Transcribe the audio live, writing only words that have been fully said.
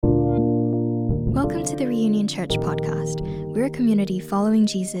Welcome to the Reunion Church podcast. We're a community following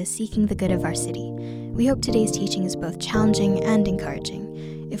Jesus, seeking the good of our city. We hope today's teaching is both challenging and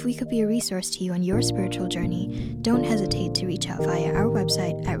encouraging. If we could be a resource to you on your spiritual journey, don't hesitate to reach out via our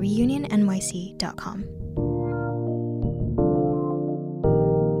website at reunionnyc.com.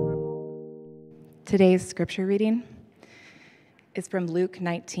 Today's scripture reading is from Luke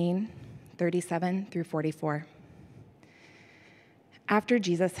 19:37 through 44. After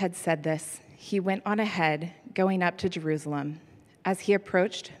Jesus had said this, he went on ahead, going up to Jerusalem. As he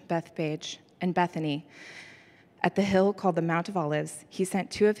approached Bethphage and Bethany at the hill called the Mount of Olives, he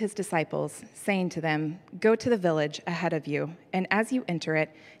sent two of his disciples, saying to them, "Go to the village ahead of you, and as you enter it,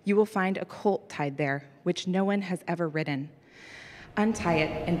 you will find a colt tied there, which no one has ever ridden. Untie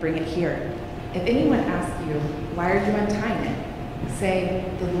it and bring it here. If anyone asks you, 'Why are you untying it?' say,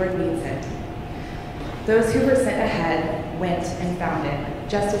 'The Lord needs it.'" Those who were sent ahead went and found it,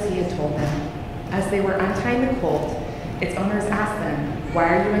 just as he had told them. As they were untying the colt, its owners asked them, "Why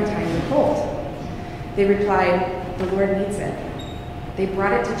are you untying the colt?" They replied, "The Lord needs it." They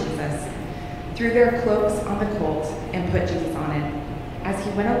brought it to Jesus, threw their cloaks on the colt, and put Jesus on it. As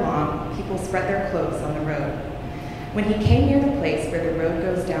he went along, people spread their cloaks on the road. When he came near the place where the road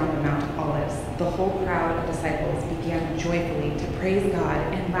goes down the Mount of Olives, the whole crowd of disciples began joyfully to praise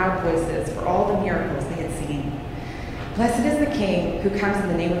God in loud voices for all the miracles they had seen. "Blessed is the King who comes in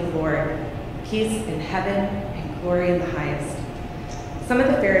the name of the Lord. Peace in heaven and glory in the highest." Some of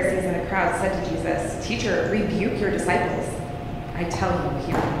the Pharisees in the crowd said to Jesus, "Teacher, rebuke your disciples." "I tell you,"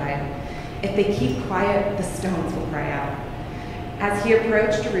 he replied, "if they keep quiet, the stones will cry out." As he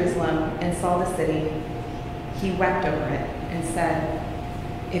approached Jerusalem and saw the city, he wept over it and said,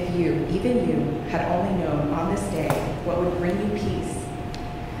 "If you, even you, had only known on this day what would bring you peace.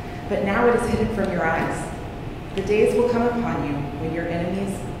 But now it is hidden from your eyes. The days will come upon you when your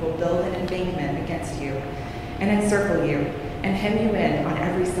enemies will build an embankment against you and encircle you and hem you in on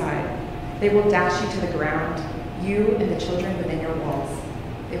every side. They will dash you to the ground, you and the children within your walls.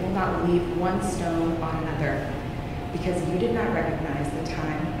 They will not leave one stone on another, because you did not recognize the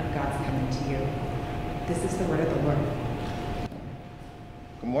time of God's coming to you." This is the word of the Lord.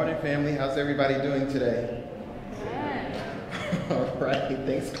 Good morning, family. How's everybody doing today? All right,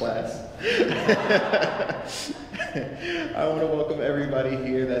 thanks, class. I want to welcome everybody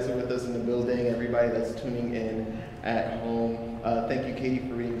here that's with us in the building, everybody that's tuning in at home. Thank you, Katie,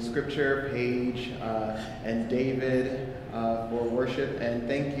 for reading scripture, Paige and David for worship, and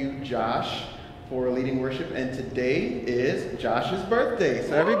thank you, Josh, for leading worship. And today is Josh's birthday,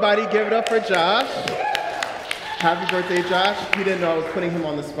 so everybody give it up for Josh. Happy birthday, Josh. He didn't know I was putting him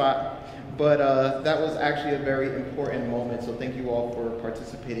on the spot. But that was actually a very important moment, so thank you all for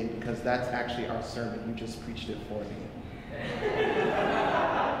participating, because that's actually our sermon. You just preached it for me.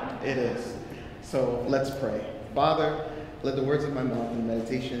 It is. So let's pray. Father, let the words of my mouth and the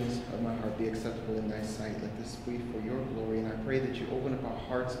meditations of my heart be acceptable in thy sight. Let this be for your glory, and I pray that you open up our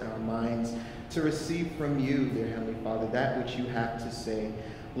hearts and our minds to receive from you, dear Heavenly Father, that which you have to say.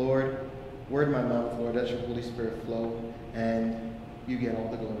 Lord, word in my mouth, Lord, let your Holy Spirit flow, and you get all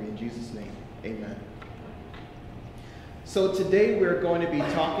the glory. In Jesus' name, amen. So today we're going to be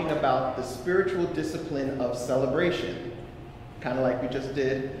talking about the spiritual discipline of celebration, kind of like we just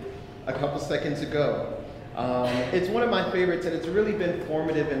did a couple seconds ago. It's one of my favorites, and it's really been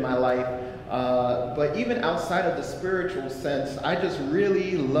formative in my life. But even outside of the spiritual sense, I just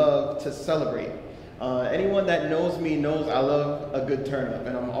really love to celebrate. Anyone that knows me knows I love a good turn up,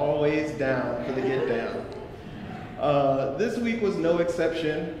 and I'm always down for the get down. This week was no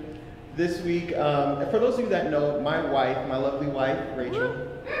exception. This week, for those of you that know, my wife, my lovely wife, Rachel,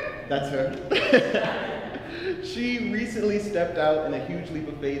 that's her. She recently stepped out in a huge leap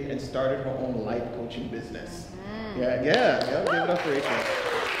of faith and started her own life coaching business. Yeah, give it up for Rachel.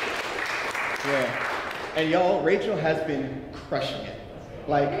 Yeah, and y'all, Rachel has been crushing it,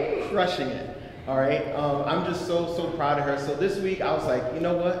 crushing it. All right, I'm just so proud of her. So this week, I was like, you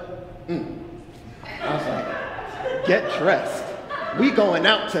know what? I was like, get dressed. We going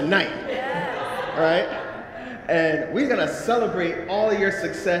out tonight. All right? And we're going to celebrate all of your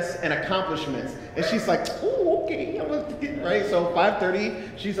success and accomplishments. And she's like, oh, okay. Right? So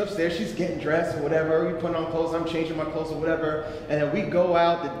 5:30, she's upstairs. She's getting dressed or whatever. We put on clothes. I'm changing my clothes or whatever. And then we go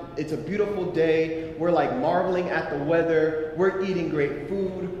out. It's a beautiful day. We're marveling at the weather. We're eating great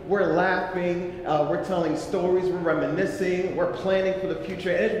food. We're laughing. We're telling stories. We're reminiscing. We're planning for the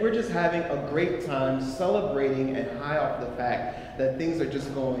future. And we're just having a great time celebrating and high off the fact that things are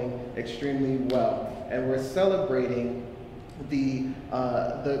just going extremely well. And we're celebrating the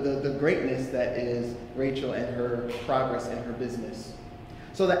greatness that is Rachel and her progress in her business.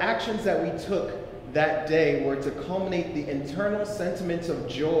 So the actions that we took that day were to culminate the internal sentiments of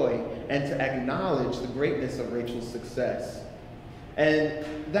joy and to acknowledge the greatness of Rachel's success. And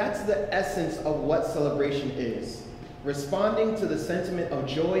that's the essence of what celebration is. Responding to the sentiment of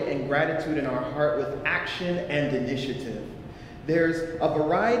joy and gratitude in our heart with action and initiative. There's a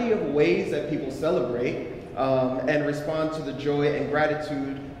variety of ways that people celebrate and respond to the joy and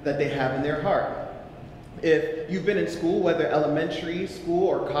gratitude that they have in their heart. If you've been in school, whether elementary school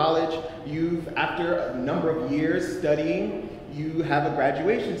or college, after a number of years studying, you have a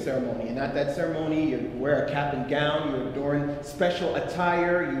graduation ceremony. And at that ceremony, you wear a cap and gown, you adorn special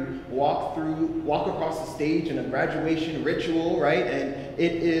attire, you walk across the stage in a graduation ritual, right? And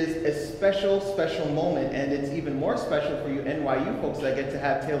it is a special, special moment. And it's even more special for you NYU folks that get to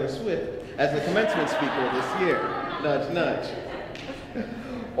have Taylor Swift as the commencement speaker this year. Nudge, nudge.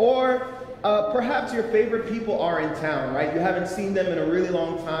 Or perhaps your favorite people are in town, right? You haven't seen them in a really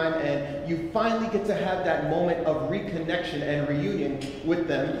long time, and you finally get to have that moment of reconnection and reunion with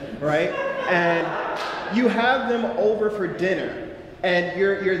them, right? And you have them over for dinner, and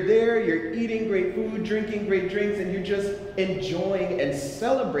you're there, you're eating great food, drinking great drinks, and you're just enjoying and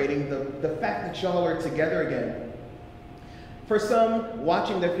celebrating the fact that y'all are together again. For some,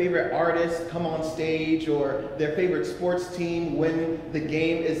 watching their favorite artist come on stage or their favorite sports team win the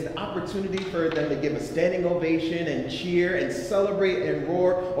game is an opportunity for them to give a standing ovation and cheer and celebrate and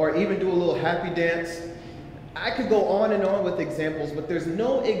roar or even do a little happy dance. I could go on and on with examples, but there's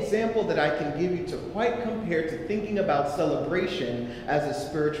no example that I can give you to quite compare to thinking about celebration as a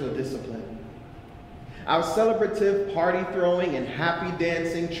spiritual discipline. Our celebrative party throwing and happy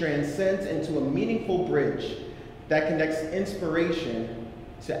dancing transcends into a meaningful bridge that connects inspiration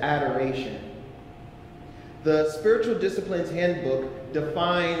to adoration. The Spiritual Disciplines Handbook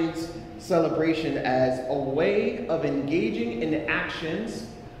defines celebration as a way of engaging in actions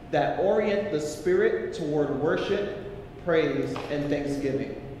that orient the spirit toward worship, praise, and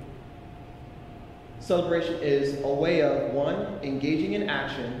thanksgiving. Celebration is a way of, 1, engaging in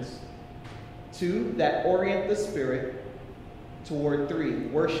actions, 2, that orient the spirit toward 3,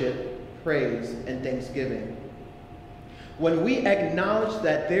 worship, praise, and thanksgiving. When we acknowledge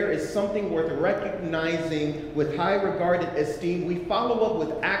that there is something worth recognizing with high regarded esteem, we follow up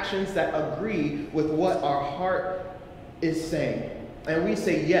with actions that agree with what our heart is saying. And we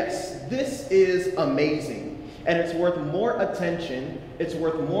say, yes, this is amazing. And it's worth more attention, it's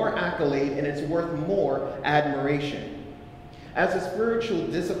worth more accolade, and it's worth more admiration. As a spiritual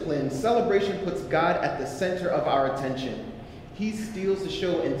discipline, celebration puts God at the center of our attention. He steals the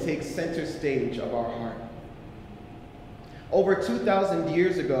show and takes center stage of our heart. Over 2,000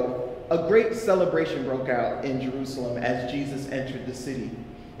 years ago, a great celebration broke out in Jerusalem as Jesus entered the city.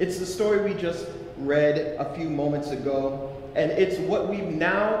 It's the story we just read a few moments ago, and it's what we've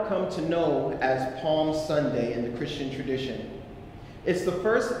now come to know as Palm Sunday in the Christian tradition. It's the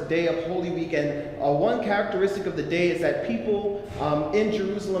first day of Holy Week, and one characteristic of the day is that people in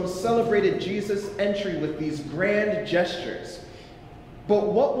Jerusalem celebrated Jesus' entry with these grand gestures.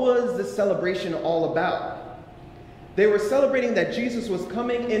 But what was the celebration all about? They were celebrating that Jesus was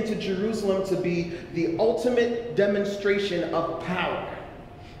coming into Jerusalem to be the ultimate demonstration of power.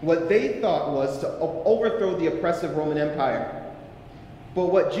 What they thought was to overthrow the oppressive Roman Empire.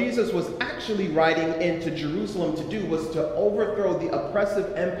 But what Jesus was actually riding into Jerusalem to do was to overthrow the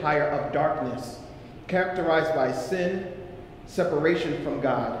oppressive empire of darkness, characterized by sin, separation from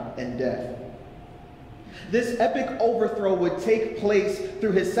God, and death. This epic overthrow would take place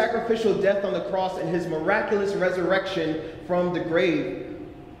through his sacrificial death on the cross and his miraculous resurrection from the grave.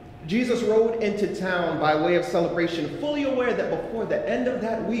 Jesus rode into town by way of celebration, fully aware that before the end of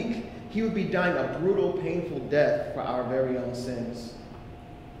that week, he would be dying a brutal, painful death for our very own sins.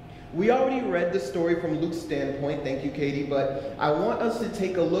 We already read the story from Luke's standpoint, thank you, Katie, but I want us to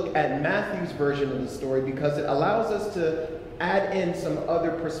take a look at Matthew's version of the story because it allows us to add in some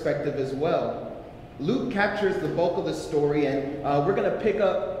other perspective as well. Luke captures the bulk of the story, and we're going to pick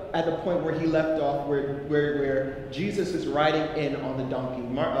up at the point where he left off, where Jesus is riding in on the donkey.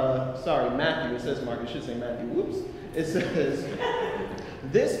 Matthew. It says Mark. It should say Matthew. Whoops. It says,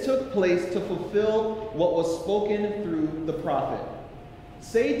 this took place to fulfill what was spoken through the prophet.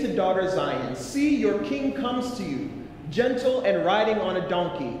 Say to daughter Zion, see, your king comes to you, gentle and riding on a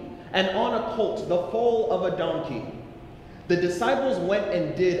donkey, and on a colt, the foal of a donkey. The disciples went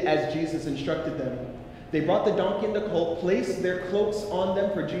and did as Jesus instructed them. They brought the donkey and the colt, placed their cloaks on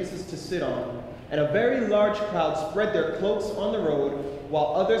them for Jesus to sit on, and a very large crowd spread their cloaks on the road,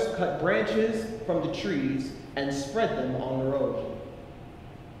 while others cut branches from the trees and spread them on the road.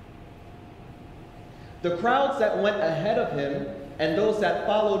 The crowds that went ahead of him and those that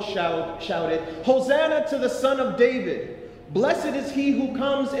followed shouted, "Hosanna to the Son of David! Blessed is he who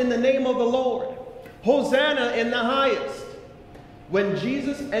comes in the name of the Lord! Hosanna in the highest!" When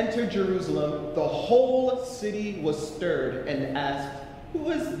Jesus entered Jerusalem, the whole city was stirred and asked, "Who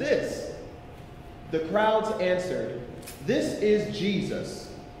is this?" The crowds answered, "This is Jesus,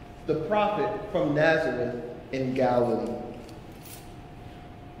 the prophet from Nazareth in Galilee."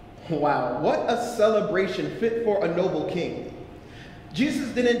 Wow, what a celebration fit for a noble king. Jesus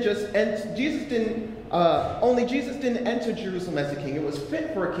didn't enter Jerusalem as a king. It was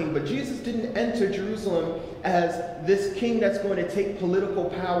fit for a king, but Jesus didn't enter Jerusalem as this king that's going to take political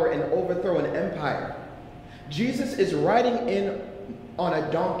power and overthrow an empire. Jesus is riding in on a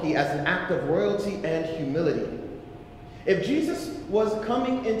donkey as an act of royalty and humility. If Jesus was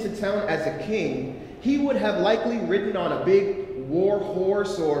coming into town as a king, he would have likely ridden on a big war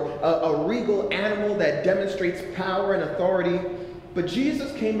horse or a regal animal that demonstrates power and authority. But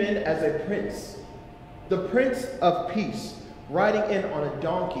Jesus came in as a prince, the Prince of Peace, riding in on a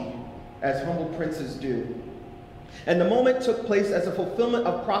donkey as humble princes do. And the moment took place as a fulfillment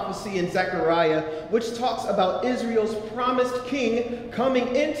of prophecy in Zechariah, which talks about Israel's promised king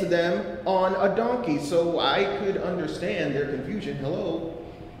coming into them on a donkey. So I could understand their confusion. Hello.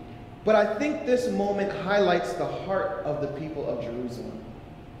 But I think this moment highlights the heart of the people of Jerusalem.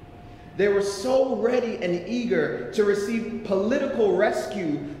 They were so ready and eager to receive political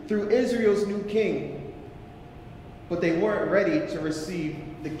rescue through Israel's new king, but they weren't ready to receive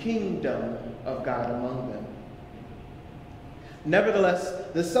the kingdom of God among them. Nevertheless,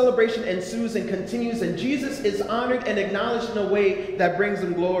 the celebration ensues and continues, and Jesus is honored and acknowledged in a way that brings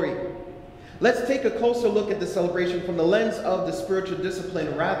him glory. Let's take a closer look at the celebration from the lens of the spiritual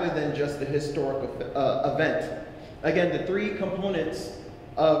discipline rather than just the historic event. Again, the three components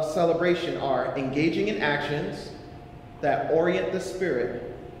of celebration are engaging in actions that orient the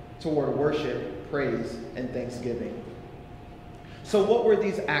spirit toward worship, praise, and thanksgiving. So what were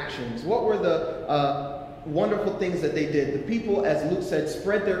these actions? What were the wonderful things that they did? The people, as Luke said,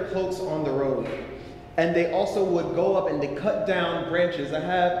 spread their cloaks on the road. And they also would go up and they cut down branches.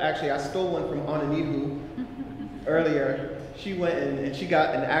 I stole one from Ananihu earlier. She went and she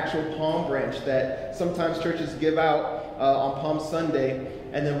got an actual palm branch that sometimes churches give out on Palm Sunday.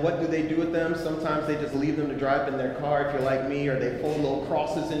 And then what do they do with them? Sometimes they just leave them to dry up in their car, if you're like me, or they fold little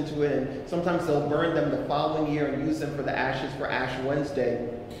crosses into it. And sometimes they'll burn them the following year and use them for the ashes for Ash Wednesday.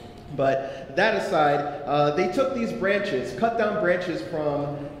 But that aside, they took these branches, cut down branches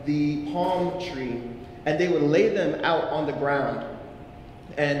from the palm tree, and they would lay them out on the ground.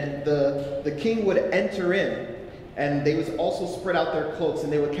 And the king would enter in, and they would also spread out their cloaks,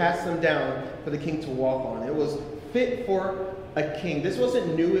 and they would cast them down for the king to walk on. It was fit for a king. This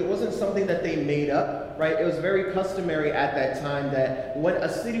wasn't new. It wasn't something that they made up, right? It was very customary at that time that when a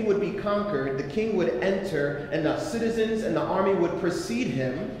city would be conquered, the king would enter, and the citizens and the army would precede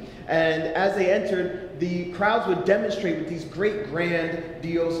him. And as they entered, the crowds would demonstrate with these great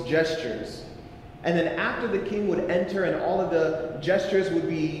grandiose gestures. And then after the king would enter and all of the gestures would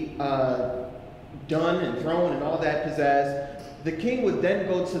be done and thrown and all that pizzazz, the king would then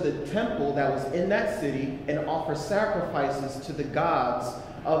go to the temple that was in that city and offer sacrifices to the gods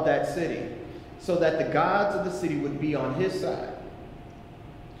of that city so that the gods of the city would be on his side.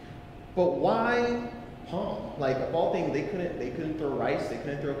 But why palm? Like, of all things, they couldn't throw rice, they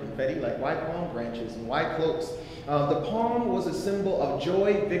couldn't throw confetti. Like, why palm branches and why cloaks? The palm was a symbol of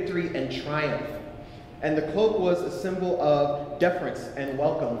joy, victory, and triumph. And the cloak was a symbol of deference and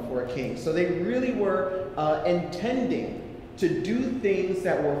welcome for a king. So they really were intending to do things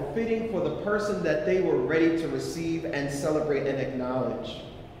that were fitting for the person that they were ready to receive and celebrate and acknowledge.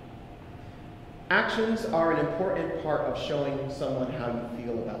 Actions are an important part of showing someone how you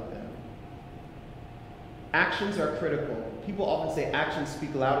feel about them. Actions are critical. People often say actions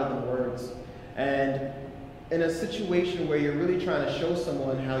speak louder than words. And in a situation where you're really trying to show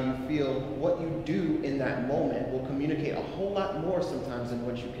someone how you feel, what you do in that moment will communicate a whole lot more sometimes than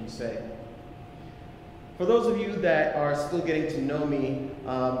what you can say. For those of you that are still getting to know me,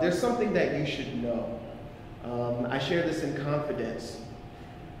 there's something that you should know. I share this in confidence.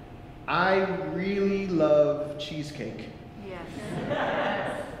 I really love cheesecake.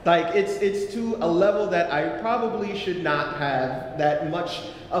 Yes. Like, it's to a level that I probably should not have that much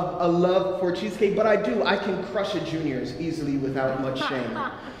of a love for cheesecake, but I do. I can crush a Junior's easily without much shame.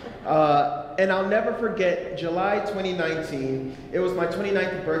 And I'll never forget July 2019. It was my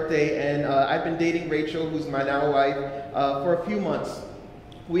 29th birthday, and I've been dating Rachel, who's my now wife, for a few months.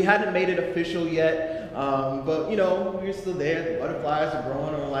 We hadn't made it official yet, but you know, we were still there. The butterflies are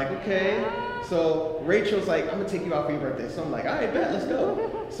growing, and we're like, okay, So Rachel's like, I'm gonna take you out for your birthday. So I'm like, all right, bet, let's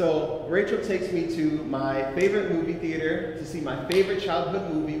go. So Rachel takes me to my favorite movie theater to see my favorite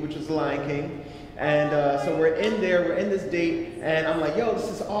childhood movie, which was The Lion King. And so we're in there, we're in this date, and I'm like, yo, this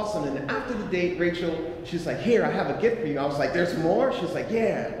is awesome. And after the date, Rachel, she's like, here, I have a gift for you. I was like, there's more? She's like,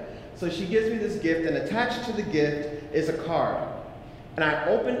 yeah. So she gives me this gift, and attached to the gift is a card. And I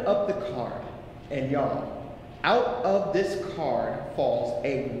open up the card, and y'all, out of this card falls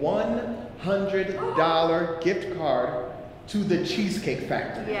a $100 gift card to the Cheesecake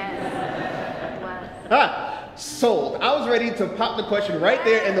Factory. Yes. Wow. Sold. I was ready to pop the question right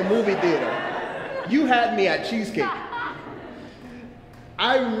there in the movie theater. You had me at cheesecake.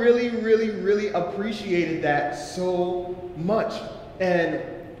 I really, really, really appreciated that so much. And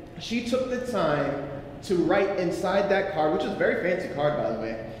she took the time to write inside that card, which is a very fancy card, by the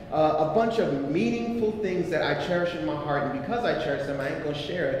way, a bunch of meaningful things that I cherish in my heart. And because I cherish them, I ain't gonna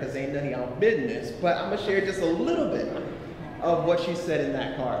share it because ain't none of y'all business, but I'm gonna share just a little bit of what she said in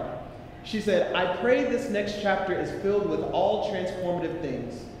that card. She said, I pray this next chapter is filled with all transformative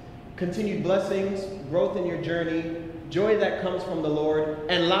things. Continued blessings, growth in your journey, joy that comes from the Lord,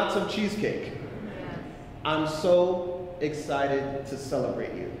 and lots of cheesecake. I'm so excited to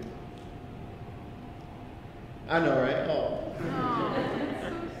celebrate you. I know, right? Oh.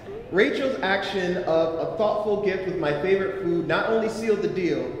 Rachel's action of a thoughtful gift with my favorite food not only sealed the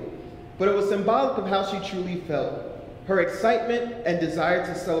deal, but it was symbolic of how she truly felt. Her excitement and desire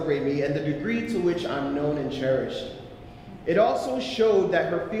to celebrate me and the degree to which I'm known and cherished. It also showed that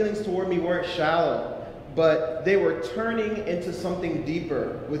her feelings toward me weren't shallow, but they were turning into something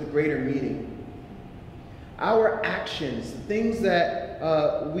deeper with greater meaning. Our actions, things that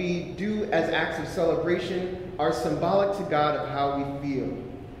we do as acts of celebration, are symbolic to God of how we feel,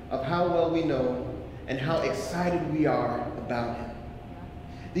 of how well we know, and how excited we are about Him.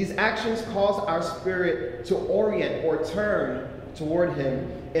 These actions cause our spirit to orient or turn toward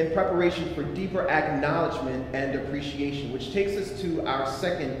Him in preparation for deeper acknowledgement and appreciation, which takes us to our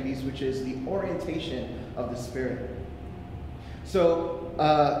second piece, which is the orientation of the Spirit. So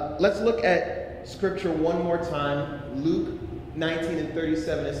let's look at Scripture one more time. Luke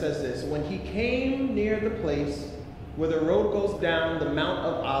 19:37, it says this: when He came near the place where the road goes down the Mount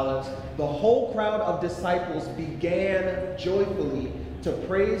of Olives, the whole crowd of disciples began joyfully to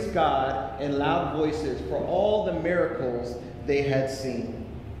praise God in loud voices for all the miracles they had seen.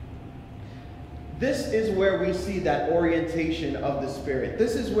 This is where we see that orientation of the Spirit.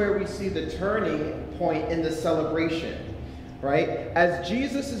 This is where we see the turning point in the celebration, right? As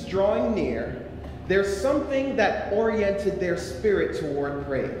Jesus is drawing near, there's something that oriented their spirit toward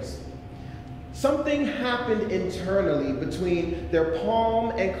praise. Something happened internally between their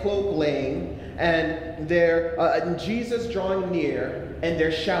palm and cloak laying and Jesus drawing near and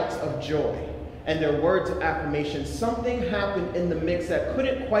their shouts of joy and their words of affirmation. Something happened in the mix that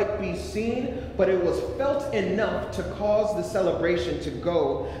couldn't quite be seen, but it was felt enough to cause the celebration to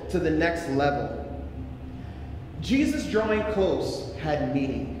go to the next level. Jesus drawing close had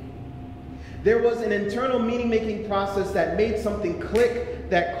meaning. There was an internal meaning-making process that made something click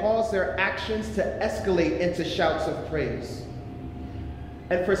that caused their actions to escalate into shouts of praise.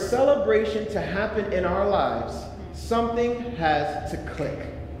 And for celebration to happen in our lives, something has to click.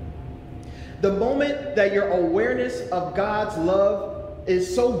 The moment that your awareness of God's love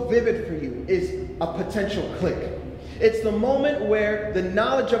is so vivid for you is a potential click. It's the moment where the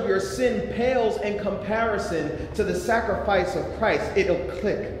knowledge of your sin pales in comparison to the sacrifice of Christ. It'll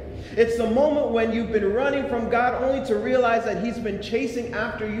click. It's the moment when you've been running from God only to realize that He's been chasing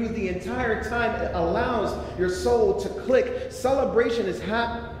after you the entire time. It allows your soul to click. Celebration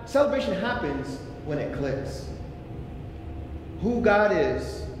happens when it clicks. Who God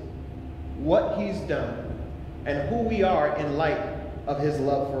is, what He's done, and who we are in light of His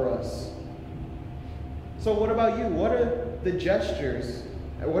love for us. So what about you? What are the gestures,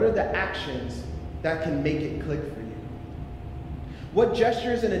 what are the actions that can make it click for you? What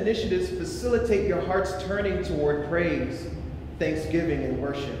gestures and initiatives facilitate your heart's turning toward praise, thanksgiving, and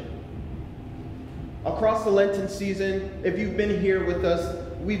worship? Across the Lenten season, if you've been here with us,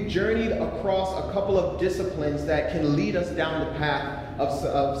 we've journeyed across a couple of disciplines that can lead us down the path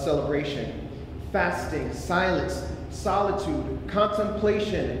of celebration. Fasting, silence, solitude,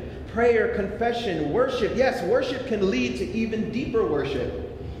 contemplation, prayer, confession, worship. Yes, worship can lead to even deeper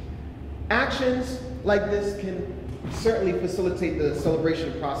worship. Actions like this can certainly facilitate the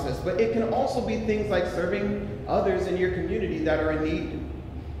celebration process, but it can also be things like serving others in your community that are in need.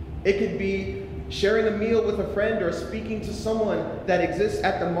 It could be sharing a meal with a friend or speaking to someone that exists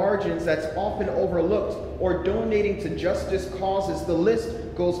at the margins that's often overlooked, or donating to justice causes. The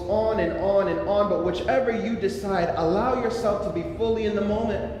list goes on and on and on, but whichever you decide, allow yourself to be fully in the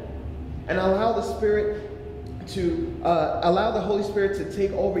moment and allow the Holy Spirit to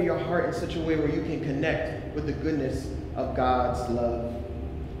take over your heart in such a way where you can connect with the goodness of God's love.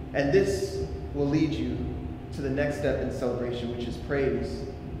 And this will lead you to the next step in celebration, which is praise,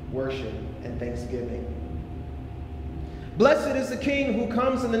 worship, and thanksgiving. Blessed is the King who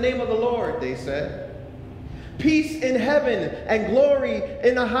comes in the name of the Lord, they said. Peace in heaven and glory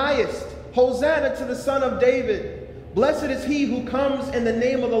in the highest. Hosanna to the Son of David. Blessed is he who comes in the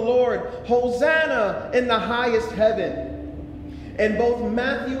name of the Lord. Hosanna in the highest heaven. In both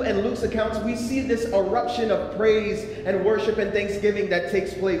Matthew and Luke's accounts, we see this eruption of praise and worship and thanksgiving that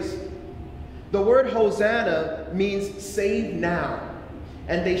takes place. The word Hosanna means save now.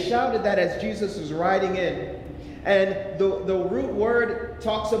 And they shouted that as Jesus was riding in. And the root word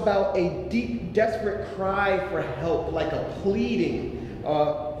talks about a deep, desperate cry for help, like a pleading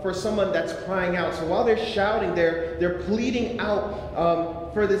for someone that's crying out. So while they're shouting, they're pleading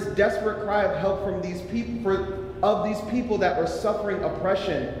out for this desperate cry of help from these people that were suffering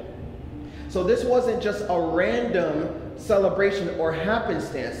oppression. So this wasn't just a random celebration or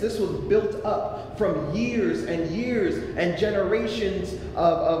happenstance. This was built up from years and years and generations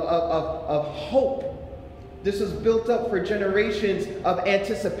of hope. This was built up for generations of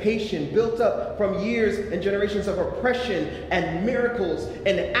anticipation, built up from years and generations of oppression and miracles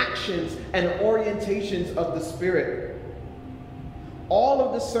and actions and orientations of the Spirit. All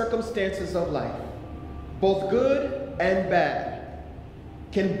of the circumstances of life, both good and bad,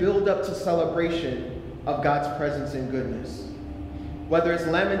 can build up to celebration of God's presence and goodness. Whether it's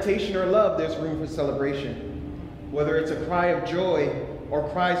lamentation or love, there's room for celebration. Whether it's a cry of joy or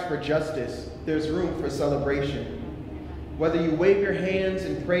cries for justice, there's room for celebration. Whether you wave your hands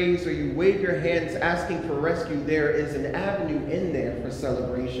in praise or you wave your hands asking for rescue, there is an avenue in there for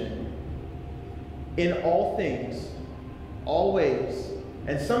celebration. In all things, always,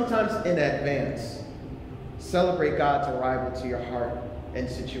 and sometimes in advance, celebrate God's arrival to your heart and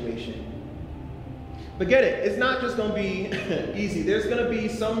situation. But get it, it's not just going to be easy. There's going to be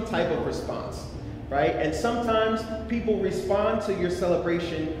some type of response, right? And sometimes people respond to your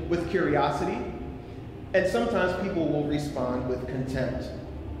celebration with curiosity, and sometimes people will respond with contempt.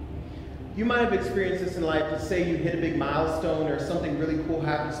 You might have experienced this in life. Let's say you hit a big milestone or something really cool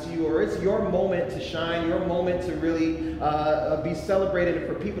happens to you, or it's your moment to shine, your moment to really be celebrated and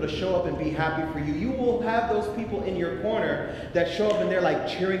for people to show up and be happy for you. You will have those people in your corner that show up and they're like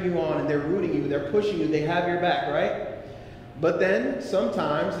cheering you on and they're rooting you, they're pushing you, they have your back, right? But then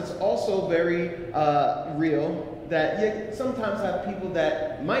sometimes it's also very real that you sometimes have people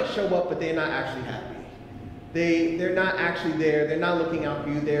that might show up but they're not actually happy. They're not actually there. They're not looking out for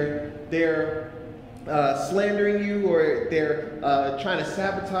you. They're slandering you, or they're trying to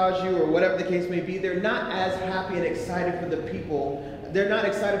sabotage you, or whatever the case may be. They're not as happy and excited for the people. They're not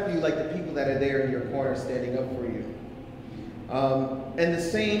excited for you like the people that are there in your corner standing up for you. And the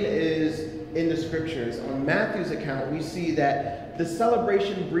same is in the scriptures. On Matthew's account, we see that the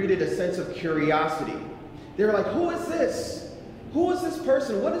celebration breeded a sense of curiosity. They were like, who is this? Who is this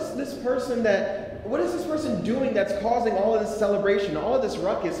person? What is this person doing that's causing all of this celebration, all of this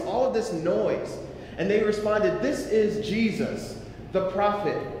ruckus, all of this noise? And they responded, this is Jesus, the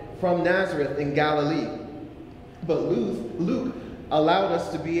prophet from Nazareth in Galilee. But Luke allowed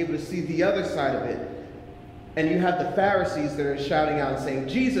us to be able to see the other side of it. And you have the Pharisees that are shouting out and saying,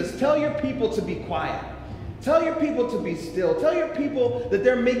 Jesus, tell your people to be quiet. Tell your people to be still. Tell your people that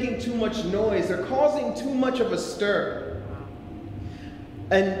they're making too much noise. They're causing too much of a stir.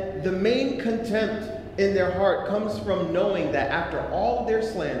 And the main contempt in their heart comes from knowing that after all of their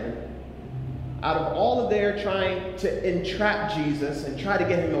slander, out of all of their trying to entrap Jesus and try to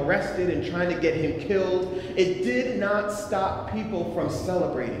get him arrested and trying to get him killed, it did not stop people from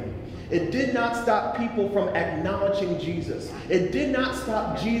celebrating. It did not stop people from acknowledging Jesus. It did not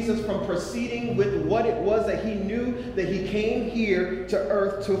stop Jesus from proceeding with what it was that he knew that he came here to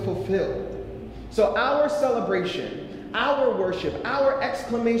earth to fulfill. So our celebration, our worship, our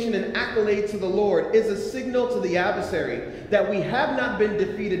exclamation and accolade to the Lord is a signal to the adversary that we have not been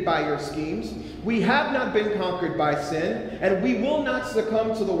defeated by your schemes, we have not been conquered by sin, and we will not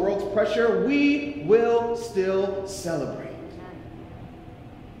succumb to the world's pressure. We will still celebrate.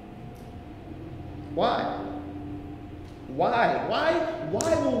 Why?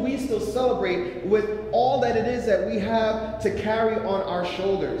 Why will we still celebrate with all that it is that we have to carry on our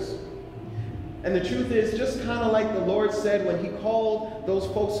shoulders? And the truth is, just kind of like the Lord said when he called those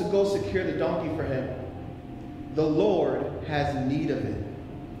folks to go secure the donkey for him, the Lord has need of it.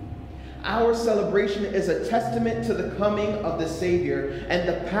 Our celebration is a testament to the coming of the Savior and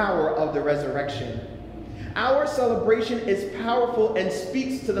the power of the resurrection. Our celebration is powerful and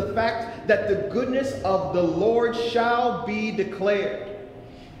speaks to the fact that the goodness of the Lord shall be declared.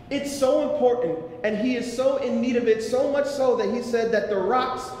 It's so important, and he is so in need of it, so much so that he said that the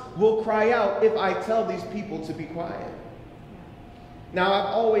rocks will cry out if I tell these people to be quiet. Now, I've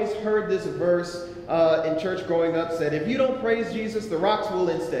always heard this verse in church growing up said, if you don't praise Jesus, the rocks will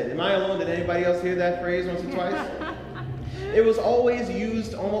instead. Am I alone? Did anybody else hear that phrase once or twice? It was always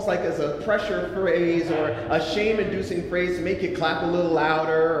used almost like as a pressure phrase or a shame-inducing phrase to make you clap a little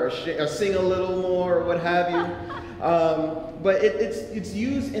louder or sing a little more or what have you. But it's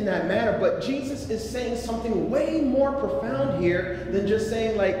used in that manner. But Jesus is saying something way more profound here than just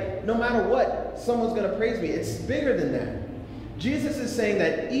saying, like, no matter what, someone's going to praise me. It's bigger than that. Jesus is saying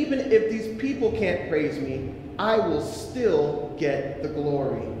that even if these people can't praise me, I will still get the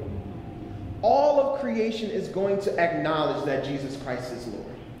glory. All of creation is going to acknowledge that Jesus Christ is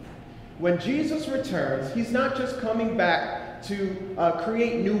Lord. When Jesus returns, he's not just coming back to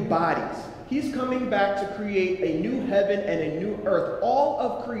create new bodies. He's coming back to create a new heaven and a new earth. All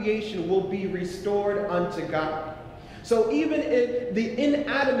of creation will be restored unto God. So even if the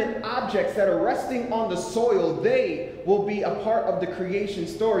inanimate objects that are resting on the soil, they will be a part of the creation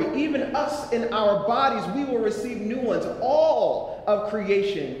story. Even us in our bodies, we will receive new ones. All of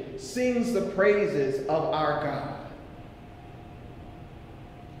creation sings the praises of our God.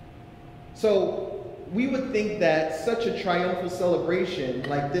 So we would think that such a triumphal celebration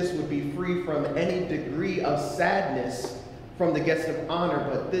like this would be free from any degree of sadness from the guest of honor,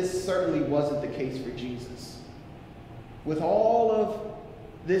 but this certainly wasn't the case for Jesus. With all of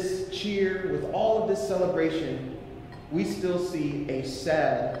this cheer, with all of this celebration, we still see a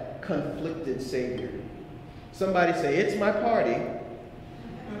sad, conflicted Savior. Somebody say, it's my party.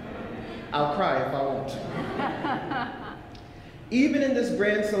 I'll cry if I want to. Even in this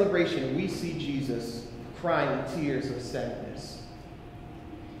grand celebration, we see Jesus crying tears of sadness.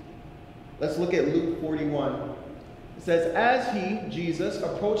 Let's look at Luke 41. It says, as he, Jesus,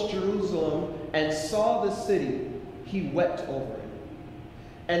 approached Jerusalem and saw the city, he wept over it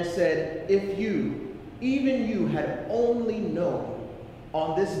and said, if you, even you, had only known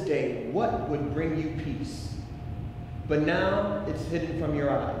on this day what would bring you peace. But now it's hidden from your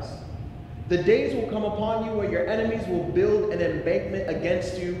eyes. The days will come upon you where your enemies will build an embankment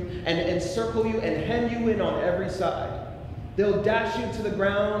against you and encircle you and hem you in on every side. They'll dash you to the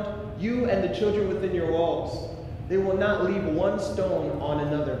ground, you and the children within your walls. They will not leave one stone on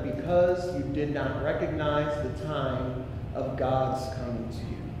another because you did not recognize the time of God's coming to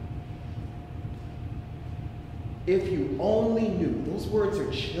you. If you only knew, those words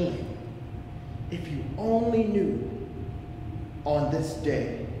are chilling. If you only knew on this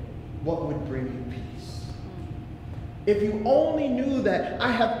day what would bring you peace. If you only knew that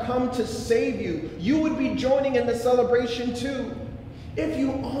I have come to save you, you would be joining in the celebration too. If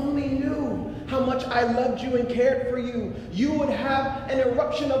you only knew how much I loved you and cared for you, you would have an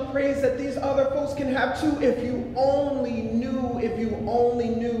eruption of praise that these other folks can have too. If you only knew, if you only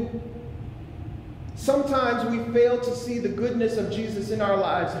knew. Sometimes we fail to see the goodness of Jesus in our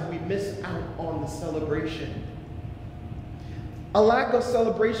lives and we miss out on the celebration. A lack of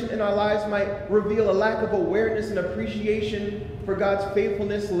celebration in our lives might reveal a lack of awareness and appreciation for God's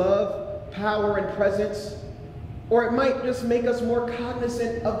faithfulness, love, power, and presence. Or it might just make us more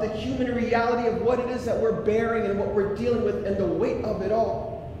cognizant of the human reality of what it is that we're bearing and what we're dealing with and the weight of it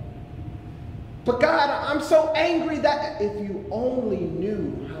all. But God, I'm so angry that if you only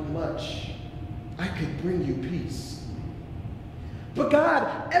knew how much I could bring you peace. But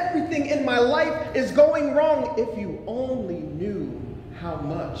God, everything in my life is going wrong. If you only knew how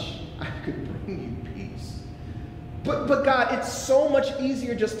much I could bring you peace. But God, it's so much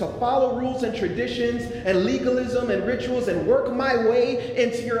easier just to follow rules and traditions and legalism and rituals and work my way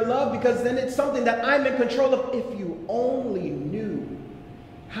into your love because then it's something that I'm in control of. If you only knew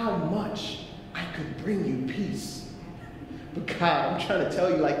how much I could bring you peace. But God, I'm trying to tell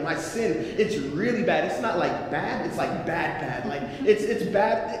you, like, my sin, it's really bad. It's not like bad, it's like bad. Like, it's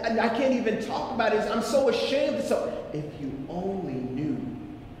bad. I can't even talk about it. I'm so ashamed. So if you only knew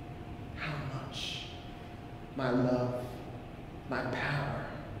how much my love, my power,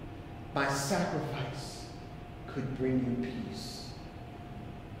 my sacrifice could bring you peace.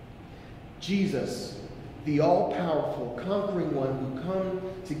 Jesus, the all-powerful, conquering one who comes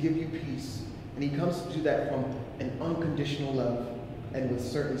to give you peace. And he comes to do that from an unconditional love and with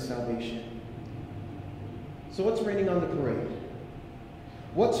certain salvation. So what's raining on the parade?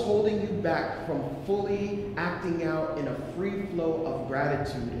 What's holding you back from fully acting out in a free flow of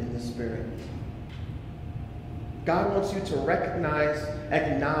gratitude in the Spirit? God wants you to recognize,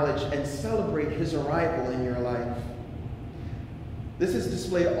 acknowledge, and celebrate his arrival in your life. This is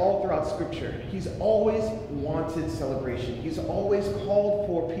displayed all throughout Scripture. He's always wanted celebration. He's always called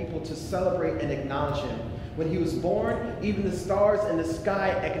for people to celebrate and acknowledge him. When he was born, even the stars in the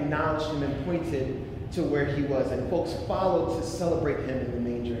sky acknowledged him and pointed to where he was, and folks followed to celebrate him in the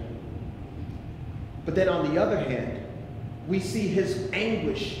manger. But then on the other hand, we see his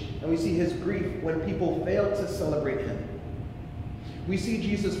anguish and we see his grief when people fail to celebrate him. We see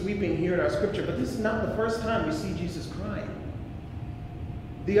Jesus weeping here in our Scripture, but this is not the first time we see Jesus crying.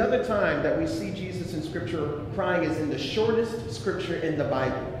 The other time that we see Jesus in Scripture crying is in the shortest scripture in the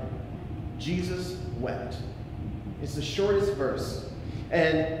Bible. Jesus wept. It's the shortest verse.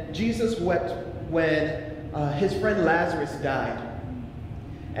 And Jesus wept when his friend Lazarus died.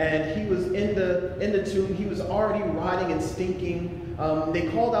 And he was in the tomb. He was already rotting and stinking. They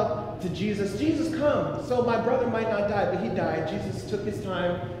called out to Jesus, "Jesus, come, so my brother might not die," but he died. Jesus took his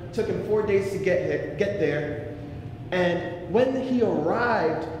time, took him 4 days to get there. And when he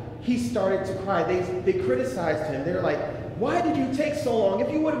arrived, he started to cry. They criticized him. They were like, "Why did you take so long?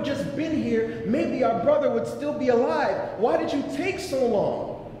 If you would have just been here, maybe our brother would still be alive. Why did you take so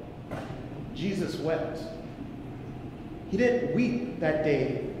long?" Jesus wept. He didn't weep that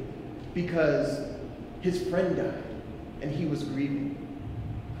day because his friend died and he was grieving.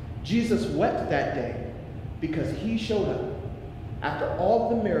 Jesus wept that day because he showed up after all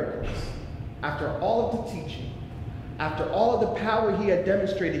of the miracles, after all of the teaching, after all of the power he had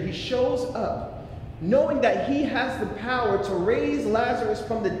demonstrated. He shows up knowing that he has the power to raise Lazarus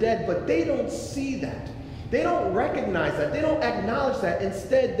from the dead, but they don't see that. They don't recognize that. They don't acknowledge that.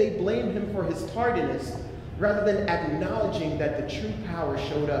 Instead, they blame him for his tardiness rather than acknowledging that the true power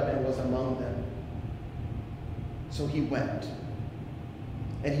showed up and was among them. So he wept.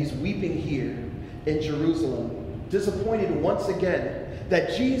 And he's weeping here in Jerusalem, disappointed once again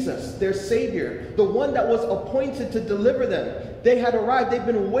that Jesus, their Savior, the one that was appointed to deliver them, they had arrived. They've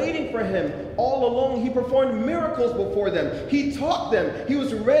been waiting for him all along. He performed miracles before them. He taught them. He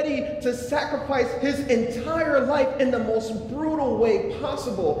was ready to sacrifice his entire life in the most brutal way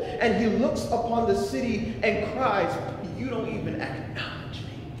possible. And he looks upon the city and cries, "You don't even acknowledge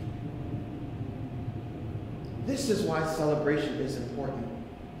me." This is why celebration is important.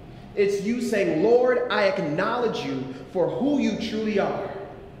 It's you saying, "Lord, I acknowledge you for who you truly are.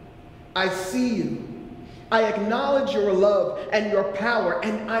 I see you. I acknowledge your love and your power,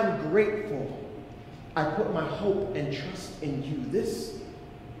 and I'm grateful. I put my hope and trust in you." This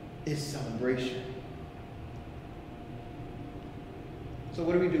is celebration. So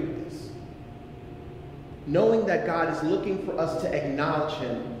what do we do with this? Knowing that God is looking for us to acknowledge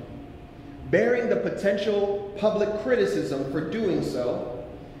him, bearing the potential public criticism for doing so,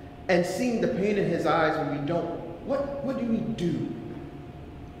 and seeing the pain in his eyes when we don't, what do we do?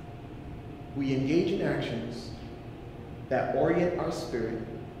 We engage in actions that orient our spirit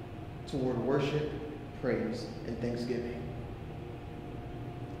toward worship, praise, and thanksgiving.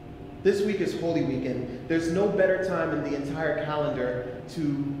 This week is Holy Week, and there's no better time in the entire calendar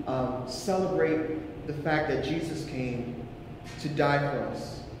to celebrate the fact that Jesus came to die for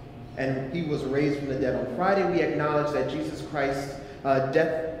us, and he was raised from the dead. On Friday, we acknowledge that Jesus Christ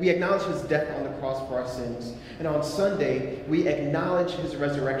we acknowledge his death on the cross for our sins. And on Sunday, we acknowledge his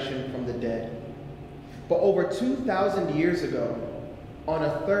resurrection from the dead. But over 2,000 years ago, on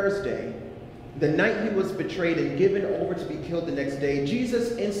a Thursday, the night he was betrayed and given over to be killed the next day,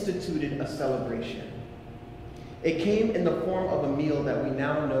 Jesus instituted a celebration. It came in the form of a meal that we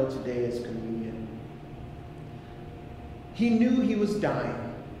now know today as communion. He knew he was dying,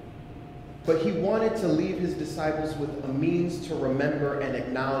 but he wanted to leave his disciples with a means to remember and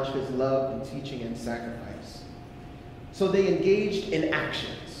acknowledge his love and teaching and sacrifice. So they engaged in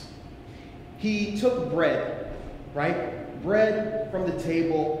actions. He took bread, right? Bread from the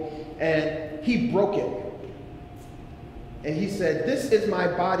table, and he broke it. And he said, "This is my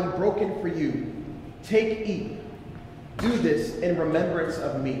body broken for you. Take, eat. Do this in remembrance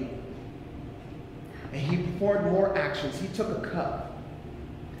of me." And he performed more actions. He took a cup,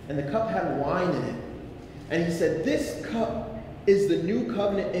 and the cup had wine in it. And he said, "This cup is the new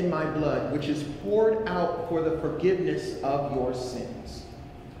covenant in my blood, which is poured out for the forgiveness of your sins."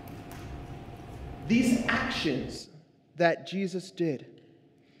 These actions that Jesus did,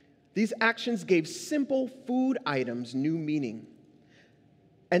 these actions gave simple food items new meaning.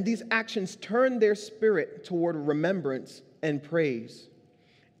 And these actions turned their spirit toward remembrance and praise.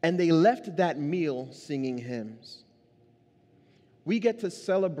 And they left that meal singing hymns. We get to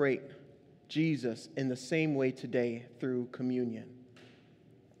celebrate Jesus in the same way today through communion.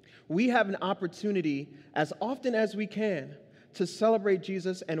 We have an opportunity, as often as we can, to celebrate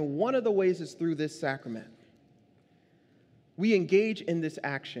Jesus, and one of the ways is through this sacrament. We engage in this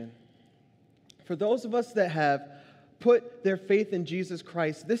action. For those of us that have put their faith in Jesus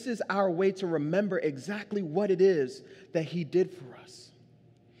Christ, this is our way to remember exactly what it is that he did for us.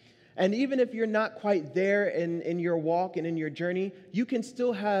 And even if you're not quite there in your walk and in your journey, you can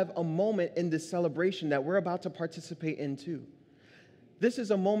still have a moment in this celebration that we're about to participate in too. This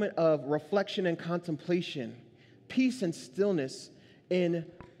is a moment of reflection and contemplation, peace and stillness in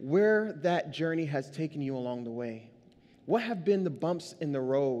where that journey has taken you along the way. What have been the bumps in the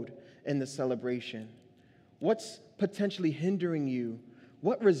road in the celebration? What's potentially hindering you?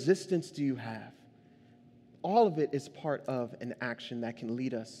 What resistance do you have? All of it is part of an action that can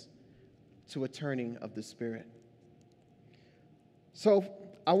lead us to a turning of the Spirit. So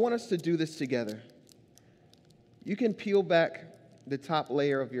I want us to do this together. You can peel back the top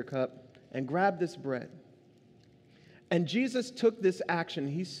layer of your cup and grab this bread. And Jesus took this action.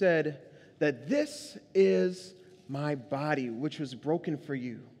 He said that this is my body, which was broken for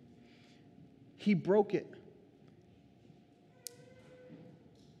you. He broke it.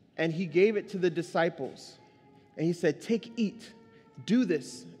 And he gave it to the disciples. And he said, take, eat. Do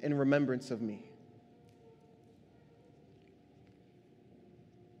this in remembrance of me.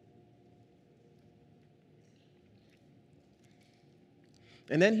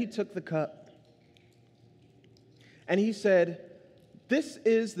 And then he took the cup. And he said, this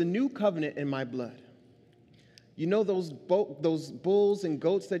is the new covenant in my blood. You know those bulls and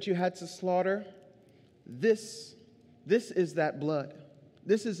goats that you had to slaughter? This is that blood.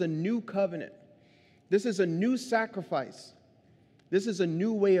 This is a new covenant. This is a new sacrifice. This is a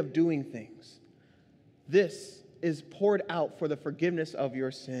new way of doing things. This is poured out for the forgiveness of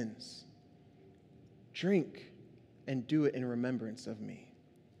your sins. Drink and do it in remembrance of me.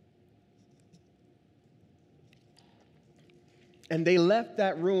 And they left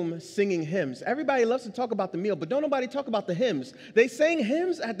that room singing hymns. Everybody loves to talk about the meal, but don't nobody talk about the hymns. They sang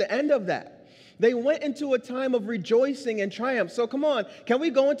hymns at the end of that. They went into a time of rejoicing and triumph. So come on, can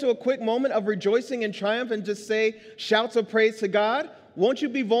we go into a quick moment of rejoicing and triumph and just say shouts of praise to God? Won't you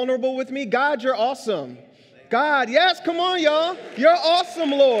be vulnerable with me? God, you're awesome. God, yes, come on, y'all. You're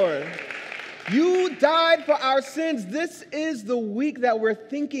awesome, Lord. You died for our sins. This is the week that we're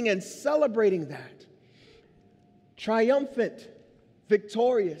thinking and celebrating that. Triumphant,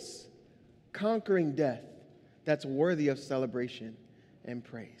 victorious, conquering death that's worthy of celebration and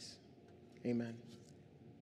praise. Amen.